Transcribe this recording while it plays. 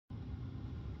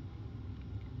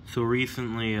So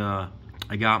recently, I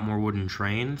got more wooden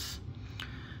trains,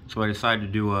 so I decided to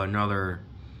do another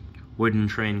wooden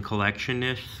train collection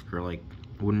disc, or like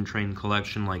wooden train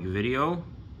collection like video.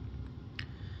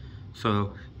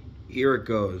 So here it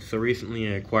goes. So recently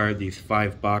I acquired these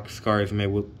 5 boxcars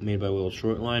made by Will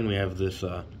Shortline. We have this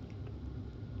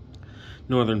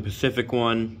Northern Pacific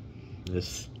one,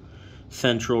 this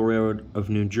Central Railroad of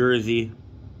New Jersey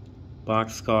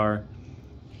boxcar,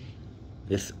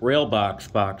 this Railbox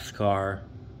boxcar,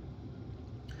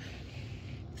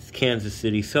 this Kansas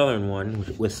City Southern one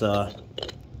with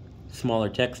smaller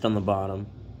text on the bottom,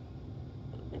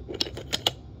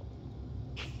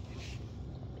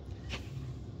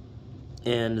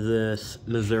 and this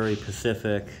Missouri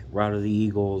Pacific Route of the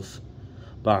Eagles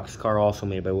boxcar, also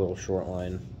made by Will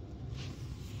Shortline.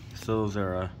 So those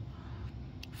are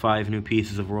 5 new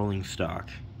pieces of rolling stock.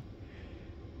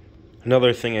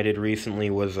 Another thing I did recently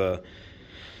was I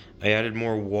added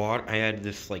more water. I added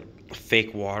this like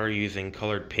fake water using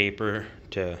colored paper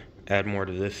to add more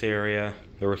to this area.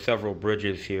 There were several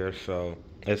bridges here, so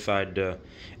I decided to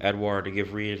add water to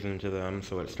give reason to them.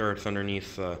 So it starts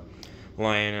underneath the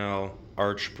Lionel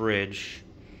Arch Bridge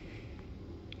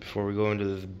before we go into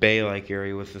this bay-like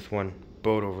area with this one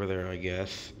boat over there, I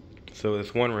guess. So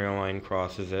this one rail line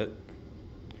crosses it.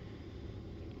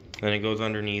 Then it goes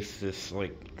underneath this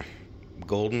like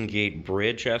Golden Gate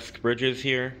Bridge-esque bridges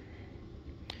here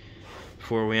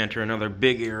before we enter another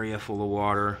big area full of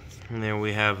water. And then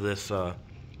we have this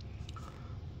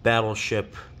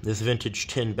battleship, this vintage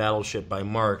tin battleship by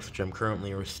Marks, which I'm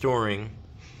currently restoring.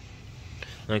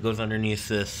 And it goes underneath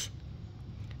this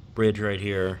bridge right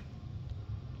here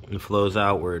and flows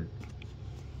outward.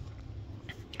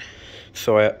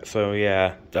 So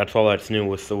yeah, that's all that's new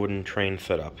with the wooden train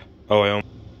setup. Oh,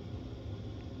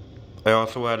 I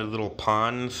also added little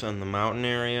ponds in the mountain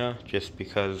area, just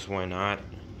because, why not?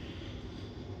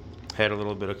 Had a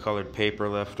little bit of colored paper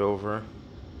left over.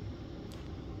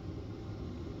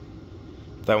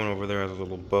 That one over there has a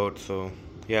little boat, so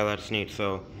yeah, that's neat.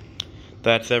 So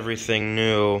that's everything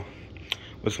new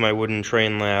with my wooden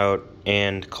train layout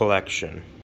and collection.